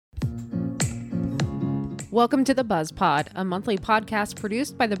Welcome to the BuzzPod, a monthly podcast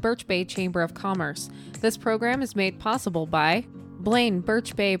produced by the Birch Bay Chamber of Commerce. This program is made possible by Blaine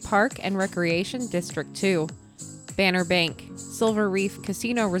Birch Bay Park and Recreation District 2, Banner Bank, Silver Reef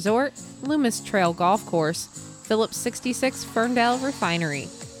Casino Resort, Loomis Trail Golf Course, Phillips 66 Ferndale Refinery.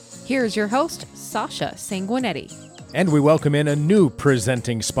 Here's your host, Sacha Sanguinetti. And we welcome in a new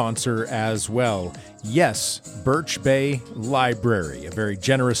presenting sponsor as well. Yes, Birch Bay Library, a very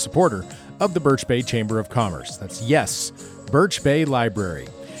generous supporter of the Birch Bay Chamber of Commerce. That's yes, Birch Bay Library.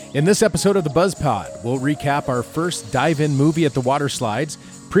 In this episode of the BuzzPod, we'll recap our first dive-in movie at the water slides,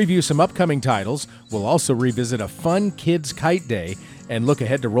 preview some upcoming titles, we'll also revisit a fun kids' kite day, and look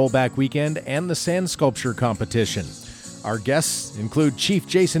ahead to Rollback Weekend and the sand sculpture competition. Our guests include Chief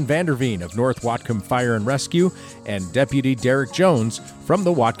Jason Veen of North Whatcom Fire and Rescue and Deputy Derek Jones from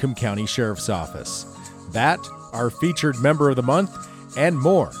the Whatcom County Sheriff's Office. That, our featured member of the month, and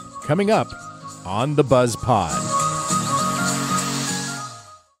more coming up on the BuzzPod.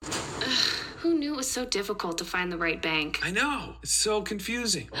 Who knew it was so difficult to find the right bank? I know. It's so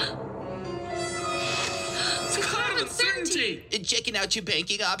confusing. It's a cloud of uncertainty. Checking out your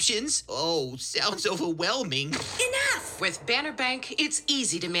banking options? Oh, sounds overwhelming. Enough! With Banner Bank, it's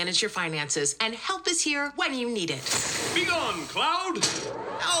easy to manage your finances, and help is here when you need it. Be gone, Cloud!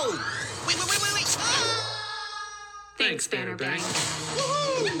 Oh, wait. Ah! Thanks, Banner Bank.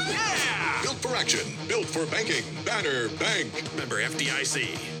 Woohoo! Yeah! Built for action, built for banking. Banner Bank. Member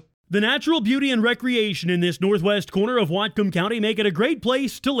FDIC. The natural beauty and recreation in this northwest corner of Whatcom County make it a great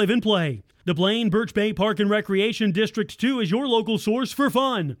place to live and play. The Blaine Birch Bay Park and Recreation District 2 is your local source for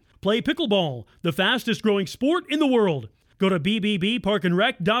fun. Play pickleball, the fastest growing sport in the world. Go to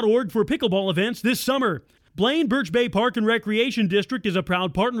bbbparkandrec.org for pickleball events this summer. Blaine Birch Bay Park and Recreation District is a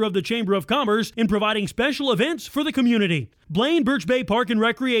proud partner of the Chamber of Commerce in providing special events for the community. Blaine Birch Bay Park and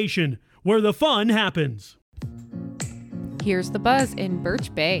Recreation, where the fun happens. Here's the buzz in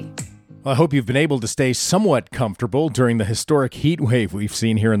Birch Bay. Well, I hope you've been able to stay somewhat comfortable during the historic heat wave we've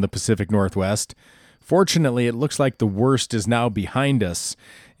seen here in the Pacific Northwest. Fortunately, it looks like the worst is now behind us.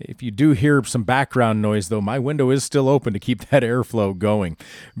 If you do hear some background noise, though, my window is still open to keep that airflow going.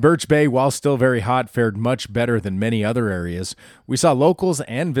 Birch Bay, while still very hot, fared much better than many other areas. We saw locals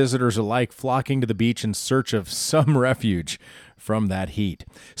and visitors alike flocking to the beach in search of some refuge from that heat.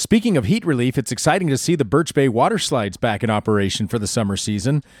 Speaking of heat relief, it's exciting to see the Birch Bay water slides back in operation for the summer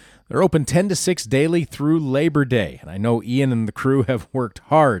season. They're open 10 to 6 daily through Labor Day, and I know Ian and the crew have worked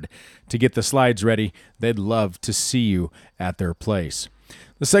hard to get the slides ready. They'd love to see you at their place.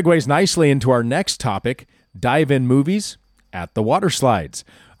 This segues nicely into our next topic, dive-in movies at the water slides.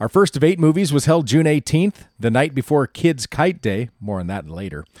 Our first of 8 movies was held June 18th, the night before Kids' Kite Day. More on that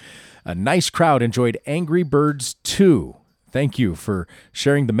later. A nice crowd enjoyed Angry Birds 2. Thank you for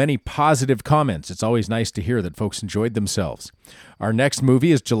sharing the many positive comments. It's always nice to hear that folks enjoyed themselves. Our next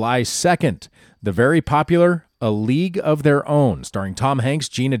movie is July 2nd, the very popular A League of Their Own, starring Tom Hanks,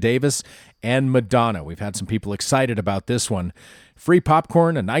 Gina Davis, and Madonna. We've had some people excited about this one. Free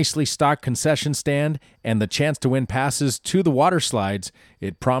popcorn, a nicely stocked concession stand, and the chance to win passes to the water slides.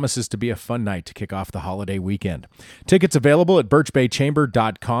 It promises to be a fun night to kick off the holiday weekend. Tickets available at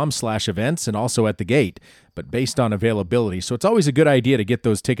birchbaychamber.com/events and also at the gate, but based on availability. So it's always a good idea to get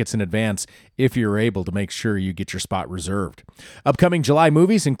those tickets in advance if you're able to make sure you get your spot reserved. Upcoming July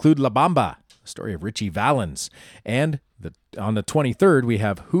movies include La Bamba, the story of Richie Valens, and on the 23rd, we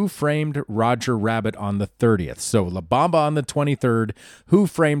have Who Framed Roger Rabbit on the 30th. So La Bamba on the 23rd, Who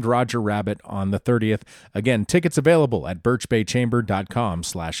Framed Roger Rabbit on the 30th. Again, tickets available at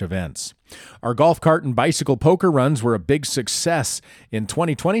birchbaychamber.com/events. Our golf cart and bicycle poker runs were a big success in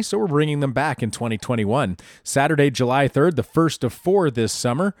 2020, so we're bringing them back in 2021. Saturday, July 3rd, the first of 4 this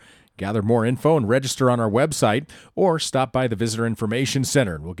summer. Gather more info and register on our website, or stop by the Visitor Information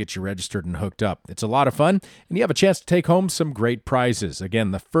Center and we'll get you registered and hooked up. It's a lot of fun, and you have a chance to take home some great prizes. Again,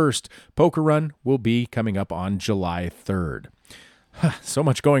 the first poker run will be coming up on July 3rd. So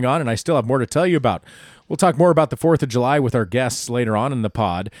much going on, and I still have more to tell you about. We'll talk more about the 4th of July with our guests later on in the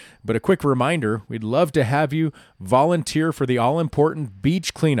pod, but a quick reminder, we'd love to have you volunteer for the all-important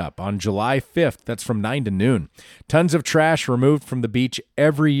beach cleanup on July 5th. That's from 9 to noon. Tons of trash removed from the beach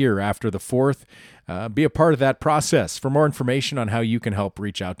every year after the 4th. Be a part of that process. For more information on how you can help,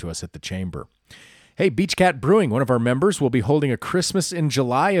 reach out to us at the Chamber. Hey, Beach Cat Brewing, one of our members, will be holding a Christmas in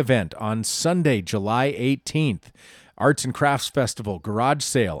July event on Sunday, July 18th. Arts and Crafts Festival, garage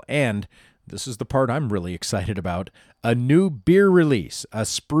sale, and this is the part I'm really excited about, a new beer release, a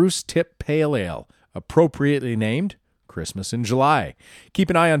Spruce Tip Pale Ale, appropriately named Christmas in July. Keep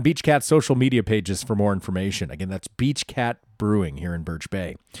an eye on Beach Cat's social media pages for more information. Again, that's Beach Cat brewing here in Birch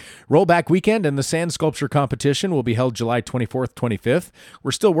Bay. Rollback weekend and the sand sculpture competition will be held July 24th, 25th. We're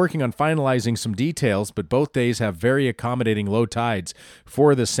still working on finalizing some details, but both days have very accommodating low tides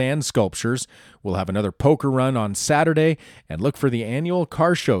for the sand sculptures. We'll have another poker run on Saturday and look for the annual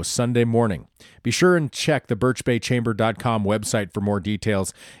car show Sunday morning. Be sure and check the birchbaychamber.com website for more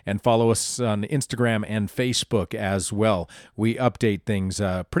details and follow us on Instagram and Facebook as well. We update things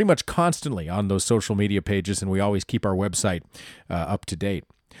pretty much constantly on those social media pages, and we always keep our website up to date.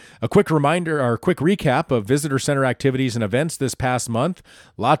 A quick reminder, or a quick recap of visitor center activities and events this past month.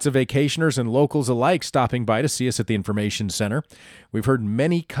 Lots of vacationers and locals alike stopping by to see us at the Information Center. We've heard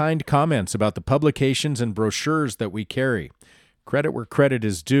many kind comments about the publications and brochures that we carry. Credit where credit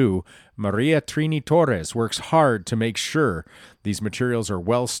is due. Maria Trini Torres works hard to make sure these materials are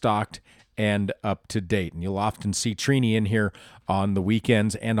well stocked and up to date. And you'll often see Trini in here on the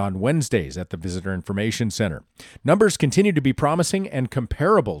weekends and on Wednesdays at the Visitor Information Center. Numbers continue to be promising and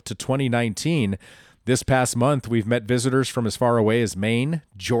comparable to 2019. This past month, we've met visitors from as far away as Maine,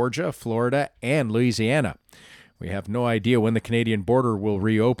 Georgia, Florida, and Louisiana. We have no idea when the Canadian border will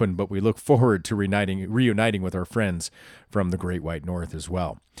reopen, but we look forward to reuniting with our friends from the Great White North as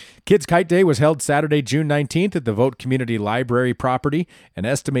well. Kids Kite Day was held Saturday, June 19th at the Vote Community Library property. An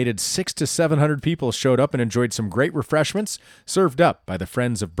estimated 600 to 700 people showed up and enjoyed some great refreshments served up by the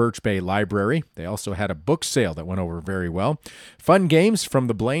Friends of Birch Bay Library. They also had a book sale that went over very well. Fun games from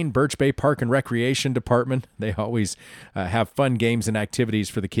the Blaine Birch Bay Park and Recreation Department. They always have fun games and activities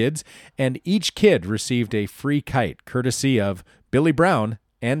for the kids. And each kid received a free kite courtesy of Billy Brown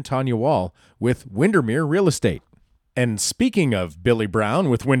and Tanya Wall with Windermere Real Estate. And speaking of Billy Brown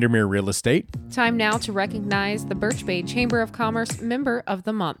with Windermere Real Estate, Time now to recognize the Birch Bay Chamber of Commerce Member of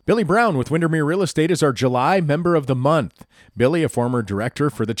the Month. Billy Brown with Windermere Real Estate is our July Member of the Month. Billy, a former director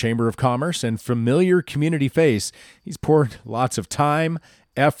for the Chamber of Commerce and familiar community face, he's poured lots of time,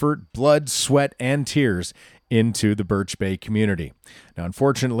 effort, blood, sweat, and tears into the Birch Bay community. Now,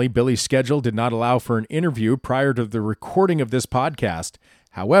 unfortunately, Billy's schedule did not allow for an interview prior to the recording of this podcast.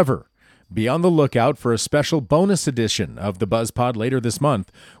 However, be on the lookout for a special bonus edition of the BuzzPod later this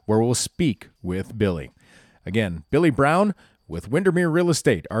month where we'll speak with Billy. Again, Billy Brown with Windermere Real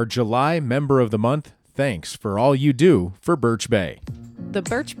Estate, our July Member of the Month. Thanks for all you do for Birch Bay. The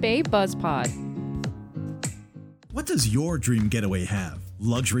Birch Bay BuzzPod. What does your dream getaway have?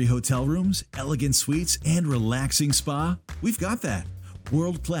 Luxury hotel rooms, elegant suites, and relaxing spa? We've got that.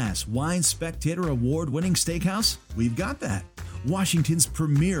 World-class Wine Spectator Award-winning steakhouse? We've got that. Washington's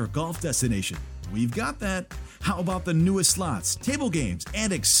premier golf destination? We've got that. How about the newest slots, table games,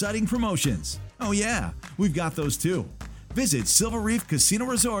 and exciting promotions? Oh yeah, we've got those too. Visit Silver Reef Casino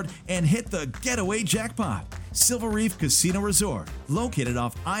Resort and hit the getaway jackpot. Silver Reef Casino Resort, located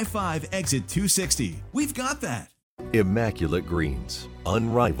off I-5 exit 260. We've got that. Immaculate greens,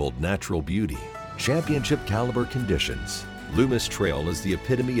 unrivaled natural beauty, championship caliber conditions. Loomis Trail is the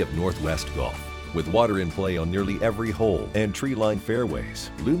epitome of Northwest golf. With water in play on nearly every hole and tree-lined fairways,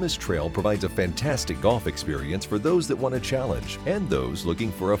 Loomis Trail provides a fantastic golf experience for those that want a challenge and those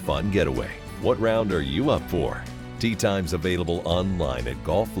looking for a fun getaway. What round are you up for? Tee times available online at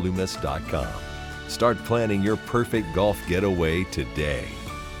golfloomis.com. Start planning your perfect golf getaway today.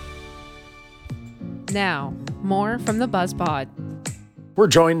 Now, more from the BuzzPod. We're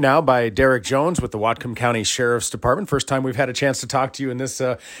joined now by Derek Jones with the Whatcom County Sheriff's Department. First time we've had a chance to talk to you in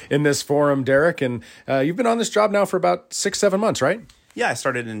this forum, Derek. And you've been on this job now for about 6-7 months, right? Yeah, I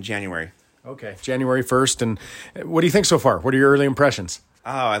started in January. Okay, January 1st. And what do you think so far? What are your early impressions?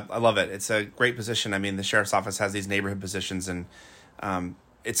 Oh, I love it. It's a great position. I mean, the sheriff's office has these neighborhood positions, and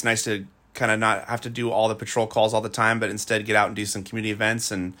it's nice to kind of not have to do all the patrol calls all the time, but instead get out and do some community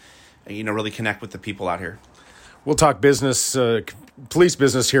events and really connect with the people out here. We'll talk business, police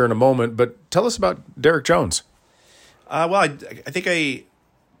business here in a moment, but tell us about Derek Jones. I think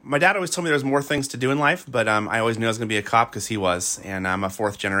my dad always told me there was more things to do in life, but I always knew I was going to be a cop because he was, and I'm a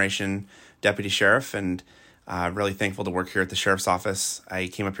fourth generation deputy sheriff, and really thankful to work here at the sheriff's office. I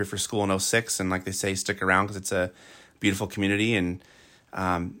came up here for school in 2006, and like they say, stick around because it's a beautiful community, and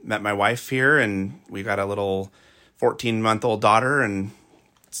met my wife here, and we got a little 14-month-old daughter, and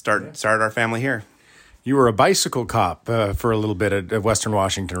started our family here. You were a bicycle cop for a little bit at Western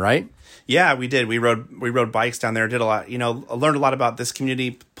Washington, right? Yeah, we did. We rode bikes down there. Did a lot. I learned a lot about this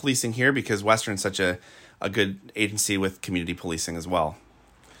community policing here because Western's such a good agency with community policing as well.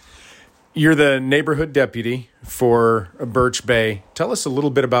 You're the neighborhood deputy for Birch Bay. Tell us a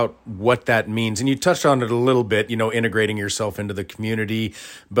little bit about what that means. And you touched on it a little bit, integrating yourself into the community,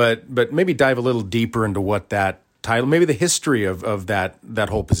 but maybe dive a little deeper into what that title, maybe the history of that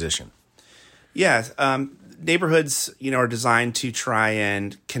whole position. Yeah, neighborhoods, are designed to try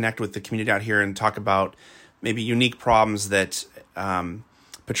and connect with the community out here and talk about maybe unique problems that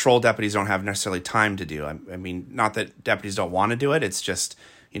patrol deputies don't have necessarily time to do. I mean, not that deputies don't want to do it. It's just,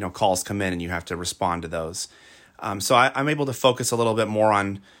 calls come in and you have to respond to those. So I'm able to focus a little bit more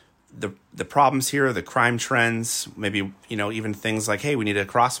on the problems here, the crime trends, maybe, even things like, hey, we need a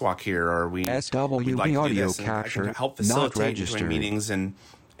crosswalk here, or we'd like to do this. I can help facilitate doing meetings and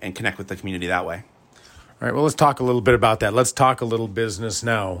connect with the community that way. All right, well, let's talk a little bit about that. Let's talk a little business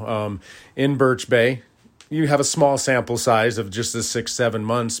now. In Birch Bay, you have a small sample size of just the 6-7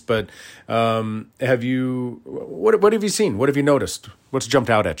 months, but what have you seen? What have you noticed? What's jumped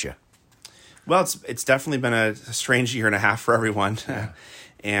out at you? Well, it's definitely been a strange year and a half for everyone. Yeah.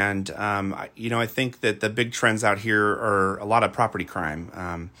 And, I think that the big trends out here are a lot of property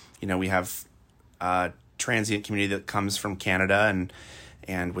crime. We have a transient community that comes from Canada,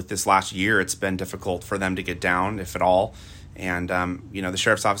 and with this last year, it's been difficult for them to get down, if at all. And, the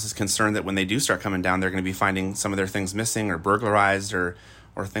sheriff's office is concerned that when they do start coming down, they're going to be finding some of their things missing or burglarized or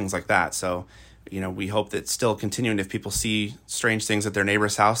things like that. So, we hope that still continuing, if people see strange things at their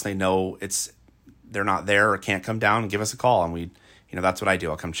neighbor's house, they know they're not there or can't come down, and give us a call. And that's what I do.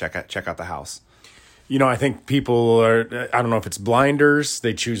 I'll come check out the house. I think people are, I don't know if it's blinders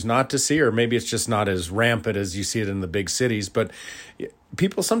they choose not to see, or maybe it's just not as rampant as you see it in the big cities. But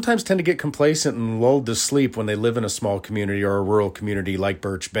people sometimes tend to get complacent and lulled to sleep when they live in a small community or a rural community like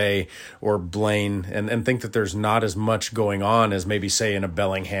Birch Bay or Blaine, and think that there's not as much going on as maybe, say, in a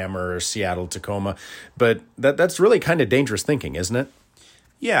Bellingham or Seattle, Tacoma. But that's really kind of dangerous thinking, isn't it?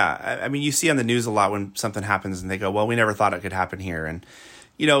 Yeah. I mean, you see on the news a lot when something happens and they go, well, we never thought it could happen here. And,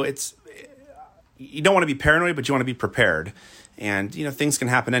 you don't want to be paranoid, but you want to be prepared. And, things can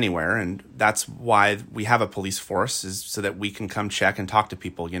happen anywhere. And that's why we have a police force, is so that we can come check and talk to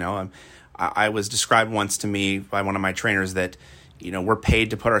people. I was described once to me by one of my trainers that, we're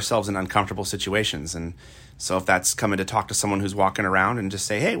paid to put ourselves in uncomfortable situations. And so if that's coming to talk to someone who's walking around and just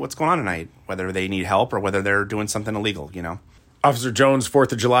say, hey, what's going on tonight, whether they need help or whether they're doing something illegal, Officer Jones,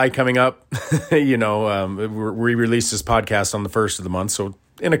 4th of July coming up. We release this podcast on the 1st of the month, so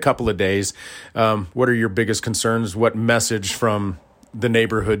in a couple of days. What are your biggest concerns? What message from the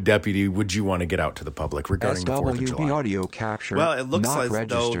neighborhood deputy would you want to get out to the public regarding the 4th of July? Audio capture. Well, it looks as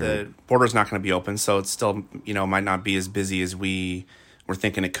though the border's not going to be open, so it's still, might not be as busy as we were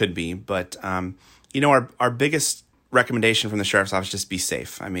thinking it could be. But, our biggest recommendation from the sheriff's office, just be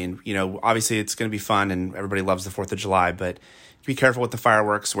safe. I mean, obviously it's going to be fun and everybody loves the 4th of July, but be careful with the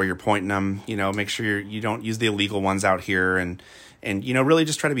fireworks, where you're pointing them. Make sure you don't use the illegal ones out here, and really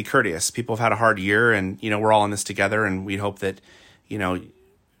just try to be courteous. People have had a hard year, and we're all in this together, and we hope that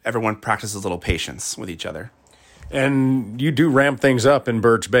everyone practices a little patience with each other. And you do ramp things up in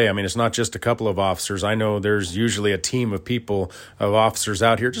Birch Bay. I mean, it's not just a couple of officers. I know there's usually a team of officers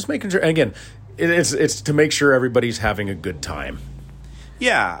out here, just making sure. And again, it's to make sure everybody's having a good time.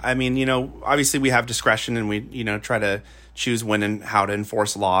 Yeah, I mean, obviously we have discretion, and we try to choose when and how to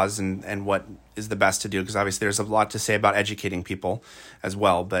enforce laws and what is the best to do, because obviously there's a lot to say about educating people as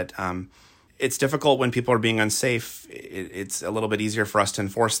well. But it's difficult when people are being unsafe. It's a little bit easier for us to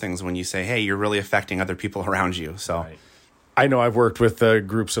enforce things when you say, hey, you're really affecting other people around you. So right. I know I've worked with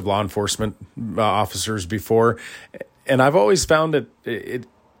groups of law enforcement officers before, and I've always found that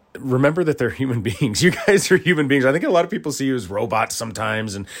remember that they're human beings. You guys are human beings. I think a lot of people see you as robots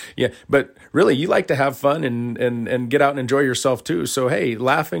sometimes, and but really you like to have fun and get out and enjoy yourself too. So hey,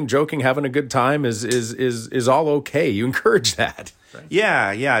 laughing, joking, having a good time is all okay. You encourage that. Right?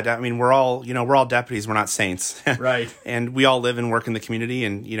 Yeah. I mean, we're all deputies. We're not saints. Right. And we all live and work in the community,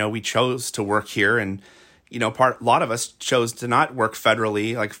 and we chose to work here, and a lot of us chose to not work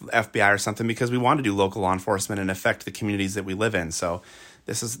federally, like FBI or something, because we want to do local law enforcement and affect the communities that we live in. So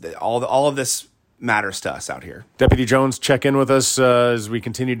this is all of this matters to us out here. Deputy Jones, check in with us as we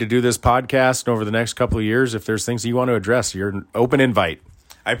continue to do this podcast and over the next couple of years. If there's things that you want to address, you're an open invite.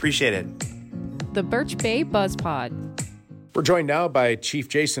 I appreciate it. The Birch Bay BuzzPod. We're joined now by Chief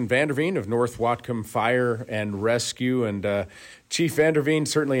Jason Vanderveen of North Whatcom Fire and Rescue. And Chief Vanderveen,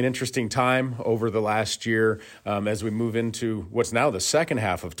 certainly an interesting time over the last year as we move into what's now the second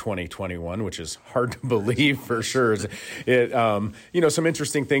half of 2021, which is hard to believe for sure. Some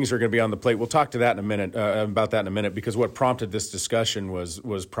interesting things are going to be on the plate. We'll talk to that in a minute, about that in a minute, because what prompted this discussion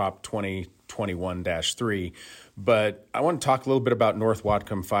was Prop 2021-3. But I want to talk a little bit about North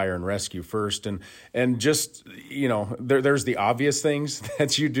Whatcom Fire and Rescue first, and just there's the obvious things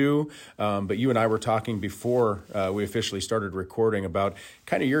that you do, but you and I were talking before we officially started recording about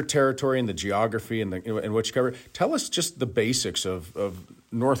kind of your territory and the geography and what you cover. Tell us just the basics of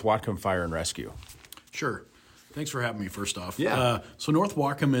North Whatcom Fire and Rescue. Sure. Thanks for having me, first off. Yeah. So North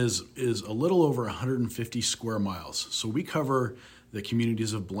Whatcom is a little over 150 square miles. So we cover the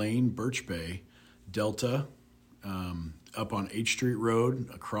communities of Blaine, Birch Bay, Delta, up on H Street Road,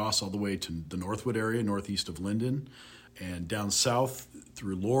 across all the way to the Northwood area, northeast of Linden, and down south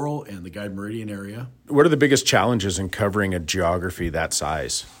through Laurel and the Guide Meridian area. What are the biggest challenges in covering a geography that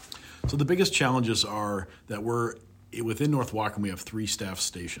size? So the biggest challenges are that within North Whatcom, we have 3 staff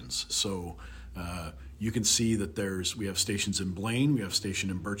stations. So you can see that we have stations in Blaine, we have a station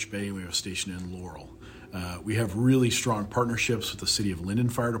in Birch Bay, and we have a station in Laurel. We have really strong partnerships with the City of Linden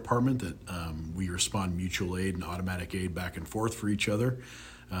Fire Department that we respond mutual aid and automatic aid back and forth for each other,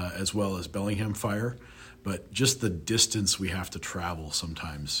 as well as Bellingham Fire. But just the distance we have to travel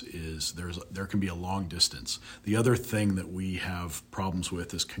sometimes there can be a long distance. The other thing that we have problems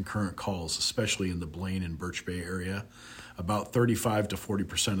with is concurrent calls, especially in the Blaine and Birch Bay area. About 35 to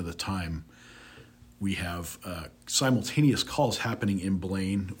 40% of the time, we have simultaneous calls happening in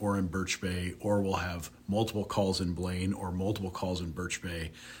Blaine or in Birch Bay, or we'll have multiple calls in Blaine or multiple calls in Birch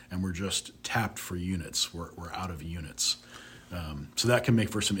Bay, and we're just tapped for units. We're out of units. So that can make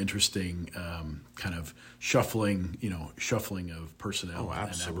for some interesting kind of shuffling of personnel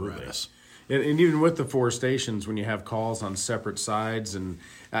and apparatus. And even with the 4 stations, when you have calls on separate sides, and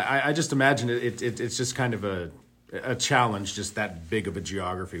I just imagine it's just kind of a challenge, just that big of a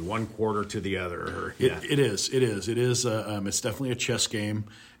geography, one quarter to the other. It is. It's definitely a chess game,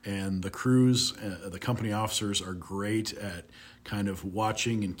 and the crews, the company officers are great at kind of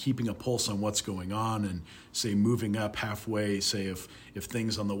watching and keeping a pulse on what's going on, and say moving up halfway. Say if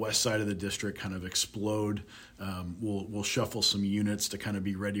things on the west side of the district kind of explode, we'll shuffle some units to kind of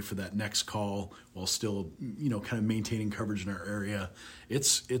be ready for that next call while still kind of maintaining coverage in our area.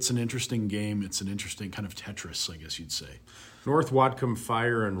 It's an interesting game. It's an interesting kind of Tetris, I guess you'd say. North Whatcom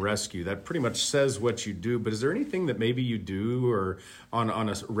Fire and Rescue, that pretty much says what you do, but is there anything that maybe you do or on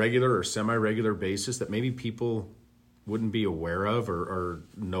a regular or semi-regular basis that maybe people wouldn't be aware of or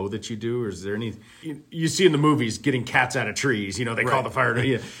know that you do? Or is there any, you see in the movies getting cats out of trees, they call the fire.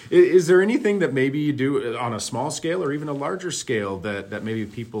 Is there anything that maybe you do on a small scale or even a larger scale that maybe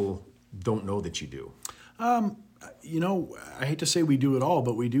people don't know that you do? I hate to say we do it all,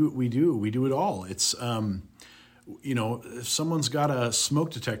 but we do it all. It's, if someone's got a smoke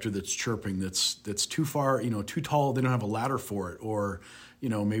detector that's chirping, that's too far, too tall, they don't have a ladder for it, or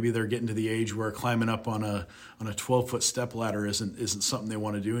maybe they're getting to the age where climbing up on a 12-foot step ladder isn't something they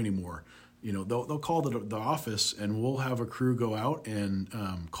want to do anymore. They'll call the office, and we'll have a crew go out and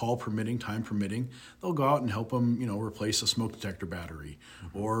call permitting, time permitting. They'll go out and help them, replace a smoke detector battery.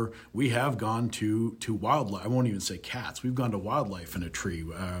 Mm-hmm. Or we have gone to wildlife. I won't even say cats. We've gone to wildlife in a tree.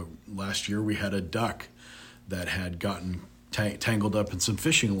 Last year we had a duck that had gotten tangled up in some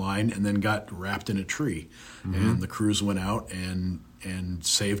fishing line and then got wrapped in a tree. Mm-hmm. And the crews went out and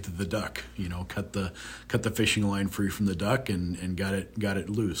saved the duck, cut the fishing line free from the duck and got it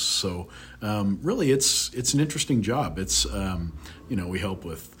loose. So really it's an interesting job. It's we help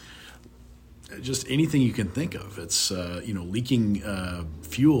with just anything you can think of. It's leaking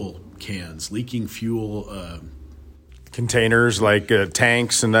fuel cans, leaking fuel containers like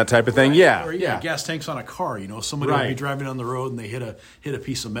tanks and that type of thing. Right. Or, gas tanks on a car. Somebody will be driving down the road and they hit a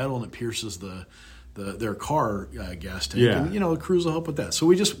piece of metal and it pierces their car gas tank. Yeah. And the crews will help with that. So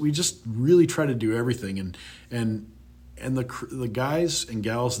we just really try to do everything. And the guys and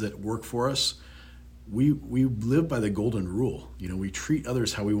gals that work for us, we live by the golden rule. We treat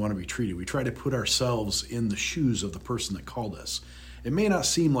others how we want to be treated. We try to put ourselves in the shoes of the person that called us. It may not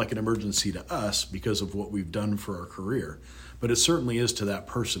seem like an emergency to us because of what we've done for our career, but it certainly is to that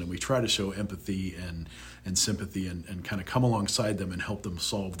person. And we try to show empathy and sympathy and kind of come alongside them and help them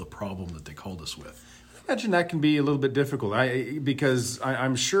solve the problem that they called us with. I imagine that can be a little bit difficult because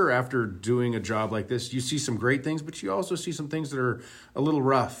I'm sure after doing a job like this, you see some great things, but you also see some things that are a little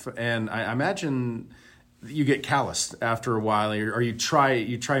rough. And I imagine you get calloused after a while, or you try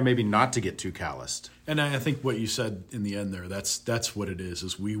maybe not to get too calloused. And I think what you said in the end there, that's what it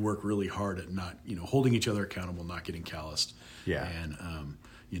is we work really hard at not, holding each other accountable, not getting calloused. Yeah. And,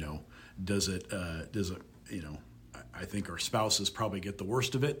 does it, I think our spouses probably get the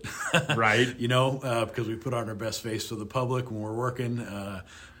worst of it. Right. Because we put on our best face for the public when we're working.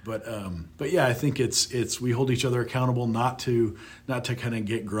 But yeah, I think it's we hold each other accountable not to kind of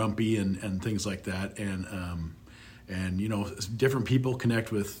get grumpy and things like that. And different people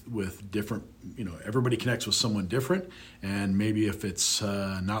connect with different, everybody connects with someone different. And maybe if it's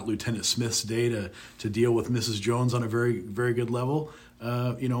not Lieutenant Smith's day to deal with Mrs. Jones on a very, very good level,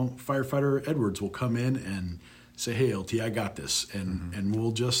 Firefighter Edwards will come in and say, "Hey, LT, I got this," and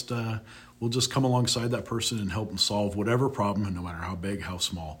we'll just we'll just come alongside that person and help them solve whatever problem, and no matter how big, how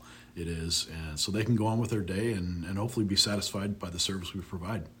small it is, and so they can go on with their day and hopefully be satisfied by the service we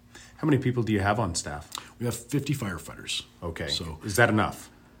provide. How many people do you have on staff? We have 50 firefighters. Okay. So is that enough?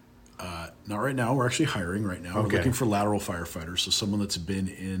 Not right now. We're actually hiring right now. Okay. We're looking for lateral firefighters, so someone that's been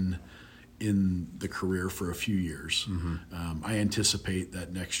in the career for a few years. Mm-hmm. I anticipate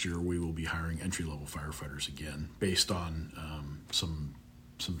that next year we will be hiring entry-level firefighters again, based on some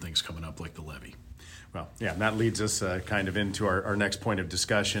things coming up like the levy. Well, yeah, and that leads us kind of into our next point of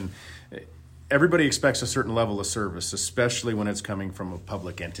discussion. Everybody expects a certain level of service, especially when it's coming from a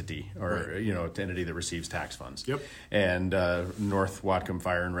public entity or Right. an entity that receives tax funds. Yep. And North Whatcom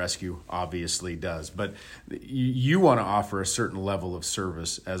Fire and Rescue obviously does, but you want to offer a certain level of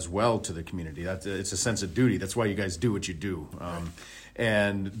service as well to the community. It's a sense of duty. That's why you guys do what you do.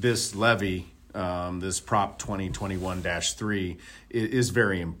 And this levy, this Prop 2021-3, is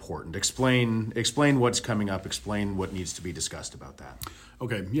very important. Explain what's coming up. Explain what needs to be discussed about that.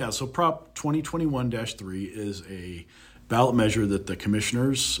 Okay, yeah, so Prop 2021-3 is a ballot measure that the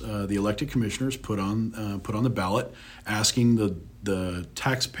commissioners, the elected commissioners, put on the ballot, asking the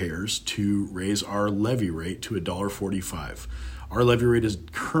taxpayers to raise our levy rate to $1.45. Our levy rate is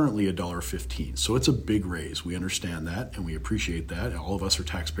currently $1.15, so it's a big raise. We understand that, and we appreciate that. All of us are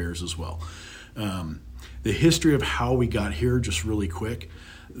taxpayers as well. The history of how we got here, just really quick,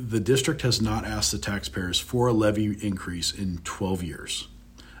 the district has not asked the taxpayers for a levy increase in 12 years.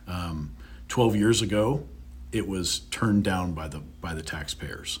 12 years ago, it was turned down by the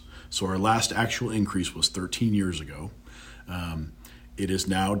taxpayers. So our last actual increase was 13 years ago. It is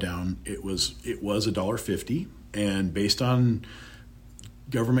now down. It was $1.50, and based on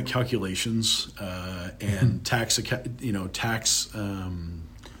government calculations and tax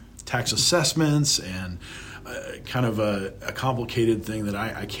assessments and kind of a complicated thing that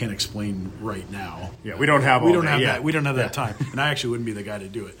I can't explain right now. Yeah, we don't have that time, and I actually wouldn't be the guy to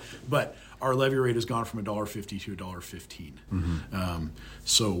do it. But our levy rate has gone from $1.50 to $1.15. Mm-hmm.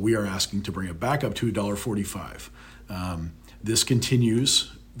 So we are asking to bring it back up to $1.45.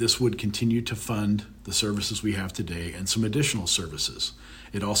 This would continue to fund the services we have today and some additional services.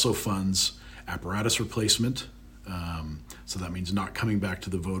 It also funds apparatus replacement. So that means not coming back to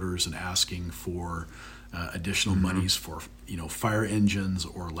the voters and asking for additional monies for fire engines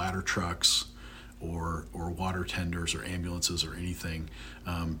or ladder trucks or water tenders or ambulances or anything.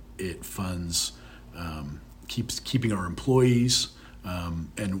 It funds keeping our employees.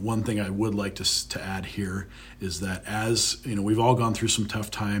 And one thing I would like to add here is that as we've all gone through some tough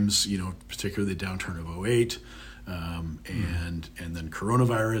times, particularly the downturn of 2008. And then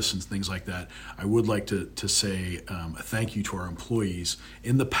coronavirus and things like that. I would like to say a thank you to our employees.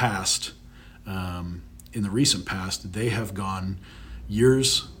 In the past, in the recent past, they have gone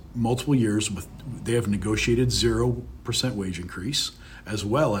multiple years they have negotiated 0% wage increase, as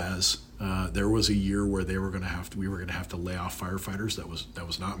well as there was a year where we were going to have to lay off firefighters. That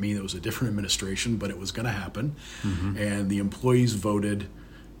was not me. That was a different administration, but it was going to happen. Mm-hmm. And the employees voted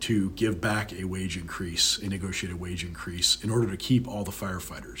to give back a negotiated wage increase, in order to keep all the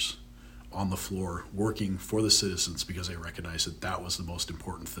firefighters on the floor working for the citizens, because they recognize that was the most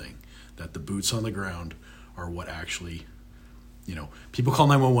important thing, that the boots on the ground are what actually, people call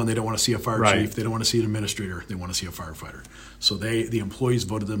 911, they don't want to see a fire chief, they don't want to see an administrator, they want to see a firefighter. So the employees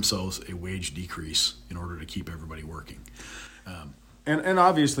voted themselves a wage decrease in order to keep everybody working. And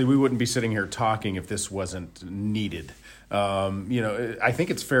obviously we wouldn't be sitting here talking if this wasn't needed. I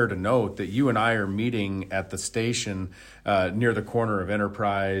think it's fair to note that you and I are meeting at the station near the corner of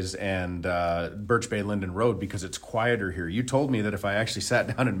Enterprise and Birch Bay Linden Road because it's quieter here. You told me that if I actually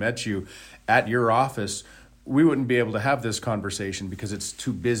sat down and met you at your office, we wouldn't be able to have this conversation because it's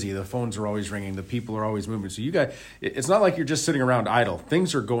too busy. The phones are always ringing. The people are always moving. So you guys, it's not like you're just sitting around idle.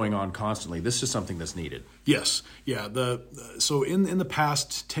 Things are going on constantly. This is something that's needed. Yes. Yeah. So in the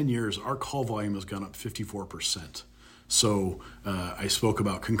past 10 years, our call volume has gone up 54%. So I spoke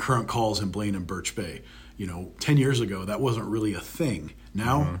about concurrent calls in Blaine and Birch Bay. 10 years ago, that wasn't really a thing.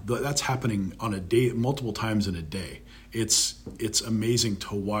 Now that's happening on a day, multiple times in a day. It's amazing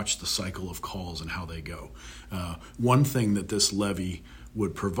to watch the cycle of calls and how they go. One thing that this levy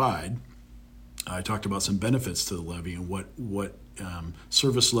would provide, I talked about some benefits to the levy and what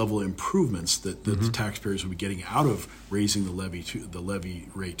service level improvements that the taxpayers would be getting out of raising the levy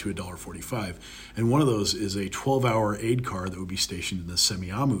rate to $1.45. And one of those is a 12-hour aid car that would be stationed in the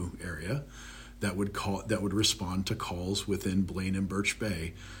Semiahmoo area that would respond to calls within Blaine and Birch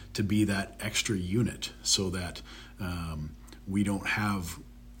Bay to be that extra unit, so that we don't have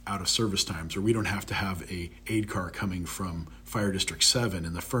out of service times, or we don't have to have a aid car coming from Fire District 7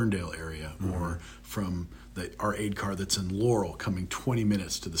 in the Ferndale area, or from our aid car that's in Laurel coming 20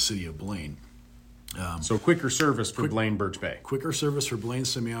 minutes to the city of Blaine. So quicker service for Blaine, Birch Bay. Quicker service for Blaine,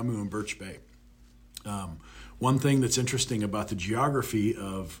 Semiahmoo, and Birch Bay. One thing that's interesting about the geography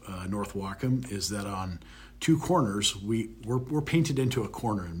of North Whatcom is that on two corners, we're painted into a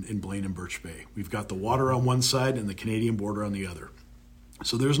corner in Blaine and Birch Bay. We've got the water on one side and the Canadian border on the other.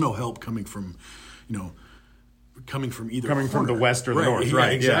 So there's no help coming from either corner. From the west or the north, Yeah,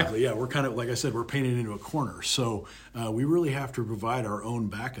 right? Exactly. Yeah, we're kind of, like I said, we're painted into a corner. So we really have to provide our own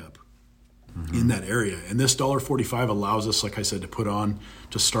backup in that area. And this $1.45 allows us, like I said,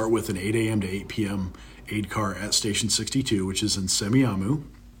 to start with an 8 a.m. to 8 p.m. aid car at Station 62, which is in Semiahmoo.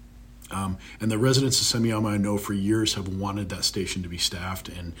 And the residents of Semiahmoo, I know for years, have wanted that station to be staffed,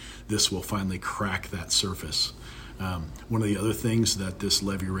 and this will finally crack that surface. One of the other things that this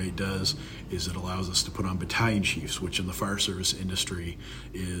levy rate does is it allows us to put on battalion chiefs, which in the fire service industry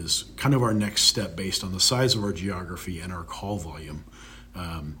is kind of our next step based on the size of our geography and our call volume.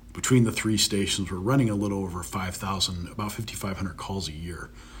 Between the three stations, we're running a little over 5,000, about 5,500 calls a year.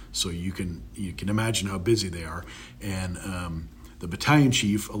 So you can imagine how busy they are. And the battalion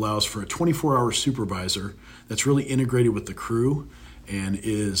chief allows for a 24-hour supervisor that's really integrated with the crew and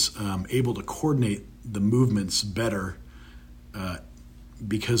is able to coordinate the movements better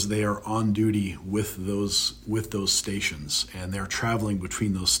because they are on duty with those stations, and they're traveling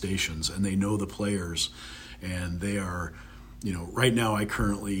between those stations, and they know the players, and they are, right now I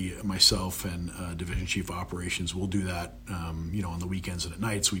currently, myself and Division Chief Operations will do that, on the weekends and at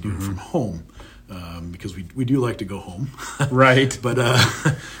nights. We do it from home because we do like to go home. Right. But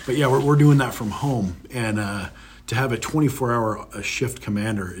yeah, we're doing that from home, and to have a 24-hour shift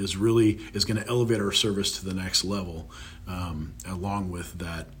commander is going to elevate our service to the next level, along with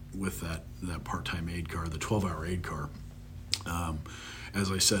that part-time aid car, the 12-hour aid car.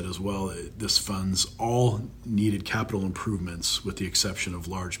 As I said as well, this funds all needed capital improvements with the exception of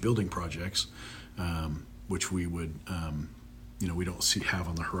large building projects, which we would we don't have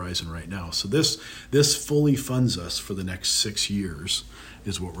on the horizon right now. So this fully funds us for the next 6 years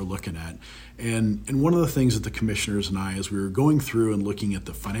is what we're looking at. And one of the things that the commissioners and I, as we were going through and looking at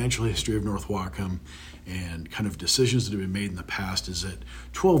the financial history of North Whatcom and kind of decisions that have been made in the past, is that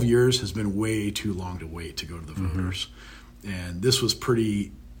 12 years has been way too long to wait to go to the voters. And this was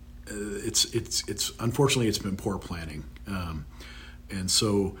pretty, it's unfortunately it's been poor planning. And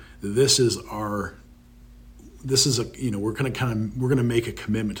so this is we're going to make a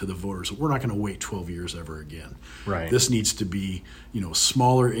commitment to the voters. We're not going to wait 12 years ever again. Right. This needs to be,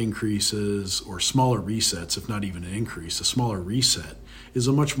 smaller increases or smaller resets, if not even an increase. A smaller reset is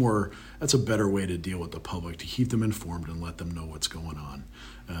that's a better way to deal with the public, to keep them informed and let them know what's going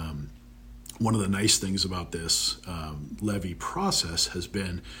on. One of the nice things about this levy process has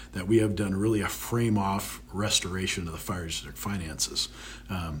been that we have done really a frame-off restoration of the fire district finances.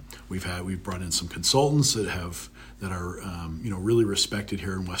 We've brought in some consultants that are really respected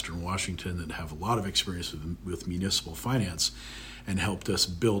here in Western Washington, that have a lot of experience with municipal finance, and helped us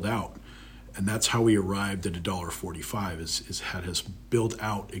build out. And that's how we arrived at $1.45. Is had us build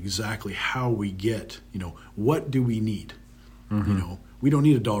out exactly how we get. What do we need? We don't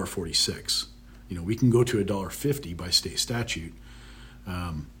need $1.46. We can go to $1.50 by state statute,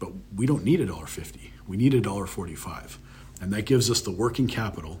 but we don't need $1.50. We need $1.45, and that gives us the working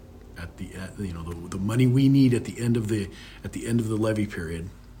capital at the money we need at the end of the levy period.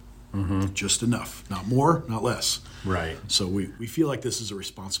 Just enough, not more, not less. Right. So we feel like this is a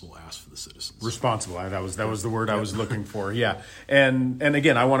responsible ask for the citizens. Responsible. That was the word I was looking for. Yeah. And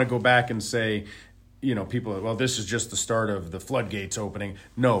again, I want to go back and say, people, well, this is just the start of the floodgates opening.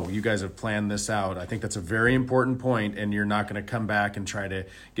 No, you guys have planned this out. I think that's a very important point, and you're not going to come back and try to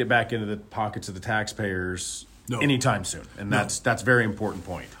get back into the pockets of the taxpayers anytime soon. And that's a very important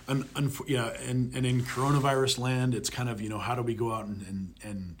point. And in coronavirus land, it's kind of, how do we go out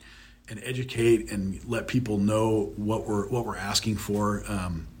and educate and let people know what we're asking for.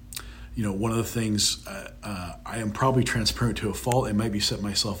 One of the things I am probably transparent to a fault. I might be setting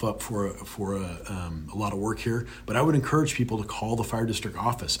myself up for a lot of work here, but I would encourage people to call the fire district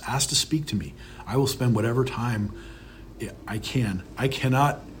office, ask to speak to me. I will spend whatever time I can. I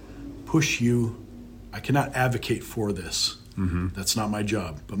cannot push you. I cannot advocate for this. That's not my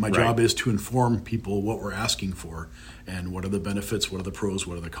job. But my job is to inform people what we're asking for and what are the benefits, what are the pros,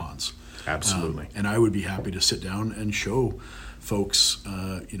 what are the cons. Absolutely. And I would be happy to sit down and show folks,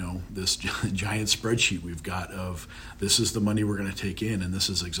 this giant spreadsheet we've got of this is the money we're going to take in, and this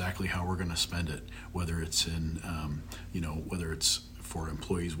is exactly how we're going to spend it. Whether it's in, whether it's for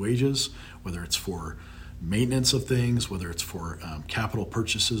employees' wages, whether it's for maintenance of things, whether it's for capital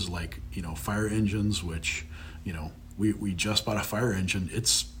purchases like, fire engines, which, we just bought a fire engine.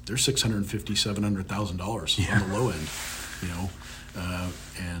 They're $650,000, $700,000 on the low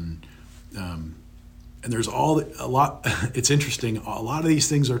end, and there's a lot. It's interesting. A lot of these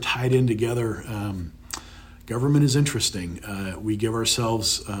things are tied in together. Government is interesting. We give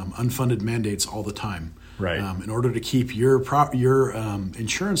ourselves unfunded mandates all the time. Right. In order to keep your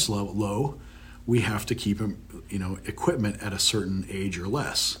insurance low, we have to keep equipment at a certain age or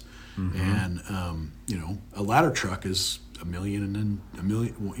less. Mm-hmm. And a ladder truck is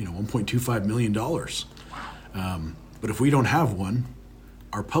 $1.25 million. Wow. But if we don't have one,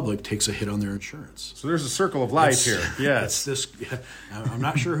 our public takes a hit on their insurance. So there's a circle of life here. Yes. I'm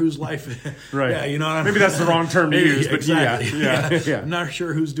not sure whose life. Right. Yeah, what I mean? Maybe that's the wrong term to use, but exactly. Yeah. I'm not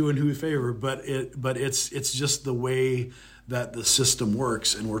sure who's doing who a favor, but it's just the way that the system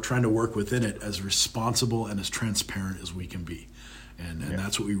works, and we're trying to work within it as responsible and as transparent as we can be. And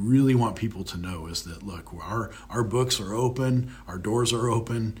that's what we really want people to know is that, look, our books are open, our doors are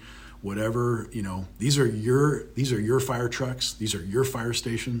open. Whatever, these are your fire trucks. These are your fire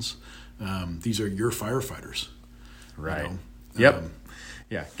stations. These are your firefighters. Right. Yep.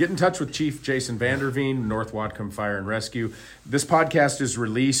 Yeah. Get in touch with Chief Jason Vanderveen, North Whatcom Fire and Rescue. This podcast is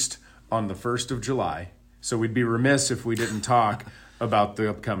released on the 1st of July, so we'd be remiss if we didn't talk about the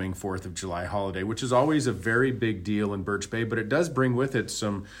upcoming 4th of July holiday, which is always a very big deal in Birch Bay, but it does bring with it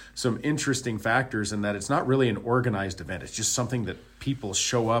some interesting factors in that it's not really an organized event. It's just something that people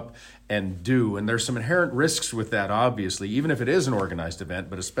show up and do, and there's some inherent risks with that, obviously, even if it is an organized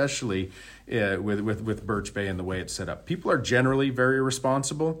event, but especially with Birch Bay and the way it's set up. People are generally very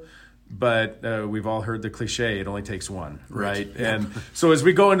responsible, but we've all heard the cliche, it only takes one, right? Yeah. And so as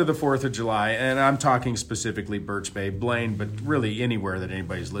we go into the 4th of July, and I'm talking specifically Birch Bay, Blaine, but really anywhere that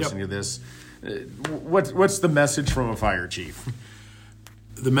anybody's listening to this, what's the message from a fire chief?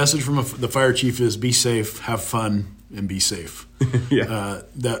 The message from the fire chief is be safe, have fun, and be safe. Yeah.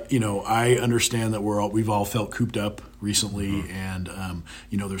 I understand that we've all felt cooped up recently, and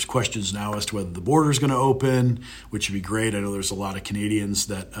there's questions now as to whether the border's going to open, which would be great. I know there's a lot of Canadians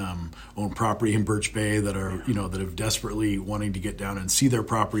that own property in Birch Bay that are that have desperately wanting to get down and see their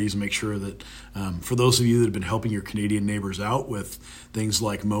properties and make sure that for those of you that have been helping your Canadian neighbors out with things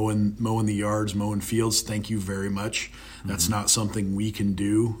like mowing the yards, mowing fields, thank you very much. That's not something we can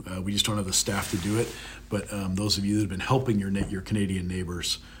do. We just don't have the staff to do it. But those of you that have been helping your Canadian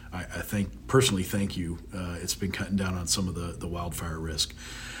neighbors, I personally thank you. It's been cutting down on some of the wildfire risk.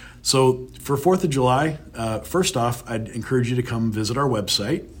 So for 4th of July, first off, I'd encourage you to come visit our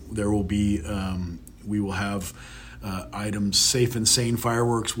website. There will be, we will have items, safe and sane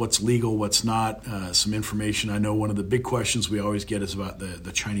fireworks, what's legal, what's not, some information. I know one of the big questions we always get is about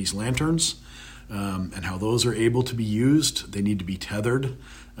the Chinese lanterns and how those are able to be used. They need to be tethered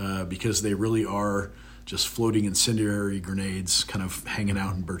because they really are just floating incendiary grenades kind of hanging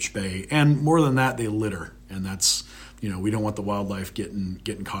out in Birch Bay. And more than that, they litter. And that's, we don't want the wildlife getting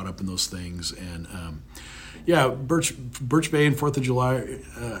caught up in those things. And Birch Bay and 4th of July,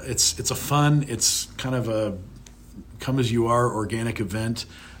 it's a fun, it's kind of a come as you are organic event.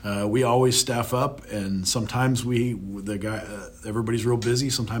 We always staff up, and sometimes everybody's real busy,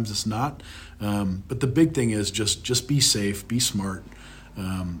 sometimes it's not. But the big thing is just be safe, be smart,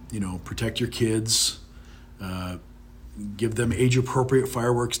 protect your kids, give them age-appropriate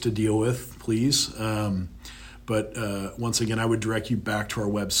fireworks to deal with, please. But once again, I would direct you back to our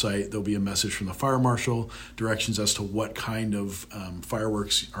website. There'll be a message from the fire marshal, directions as to what kind of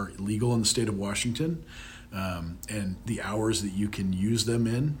fireworks are legal in the state of Washington, and the hours that you can use them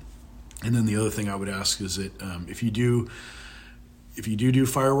in. And then the other thing I would ask is that if you do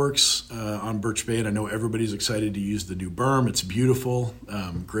fireworks on Birch Bay, and I know everybody's excited to use the new berm. It's beautiful.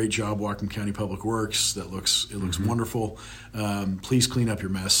 Great job, Whatcom County Public Works. It looks wonderful. Please clean up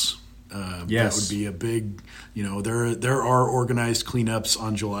your mess. Yes. That would be a big, there are organized cleanups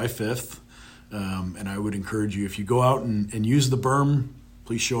on July 5th. And I would encourage you, if you go out and use the berm,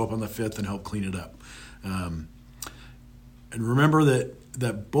 please show up on the 5th and help clean it up. And remember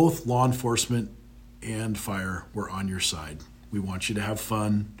that both law enforcement and fire were on your side. We want you to have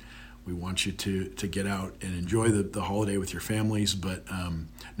fun. We want you to get out and enjoy the holiday with your families, but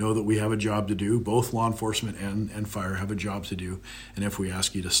know that we have a job to do. Both law enforcement and fire have a job to do. And if we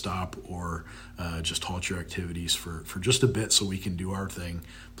ask you to stop or just halt your activities for just a bit so we can do our thing,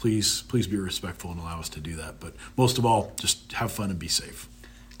 please be respectful and allow us to do that. But most of all, just have fun and be safe.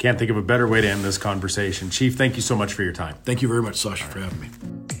 Can't think of a better way to end this conversation. Chief, thank you so much for your time. Thank you very much, Sacha, for having me.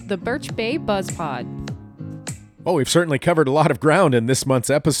 The Birch Bay BuzzPod. Well, we've certainly covered a lot of ground in this month's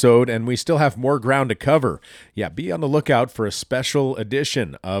episode, and we still have more ground to cover. Yeah, be on the lookout for a special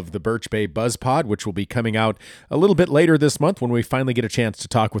edition of the Birch Bay BuzzPod, which will be coming out a little bit later this month when we finally get a chance to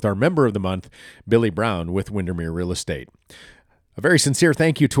talk with our member of the month, Billy Brown with Windermere Real Estate. A very sincere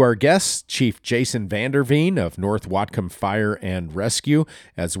thank you to our guests, Chief Jason Veen of North Whatcom Fire and Rescue,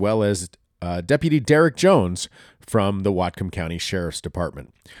 as well as Deputy Derek Jones from the Whatcom County Sheriff's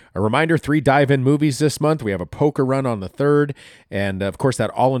Department. A reminder, 3 dive-in movies this month. We have a poker run on the 3rd, and of course that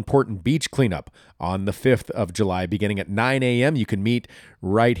all-important beach cleanup on the 5th of July, beginning at 9 a.m. You can meet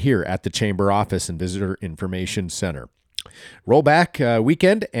right here at the Chamber office and Visitor Information Center. Rollback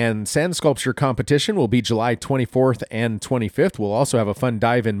weekend and sand sculpture competition will be July 24th and 25th. We'll also have a fun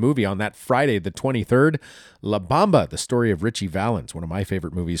dive-in movie on that Friday, the 23rd. La Bamba, the story of Richie Valens, one of my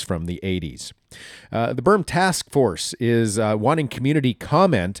favorite movies from the 80s. The Berm Task Force is wanting community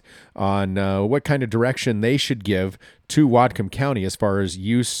comment on what kind of direction they should give to Whatcom County as far as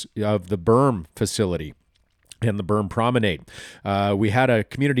use of the berm facility and the Berm Promenade. We had a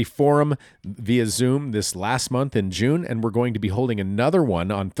community forum via Zoom this last month in June, and we're going to be holding another one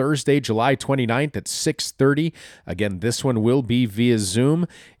on Thursday, July 29th at 6:30. Again, this one will be via Zoom.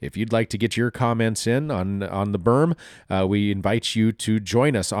 If you'd like to get your comments in on the Berm, we invite you to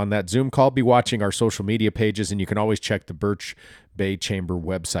join us on that Zoom call. Be watching our social media pages, and you can always check the Birch Bay Chamber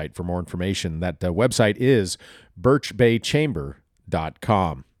website for more information. That website is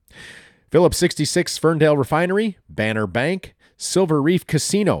birchbaychamber.com. Phillips 66 Ferndale Refinery, Banner Bank, Silver Reef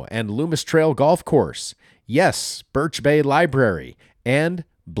Casino and Loomis Trail Golf Course. Yes, Birch Bay Library, and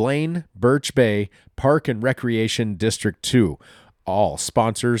Blaine Birch Bay Park and Recreation District 2. All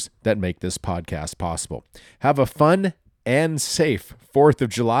sponsors that make this podcast possible. Have a fun and safe 4th of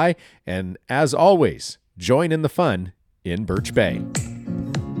July, and as always, join in the fun in Birch Bay.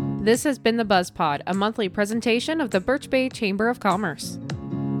 This has been the BuzzPod, a monthly presentation of the Birch Bay Chamber of Commerce.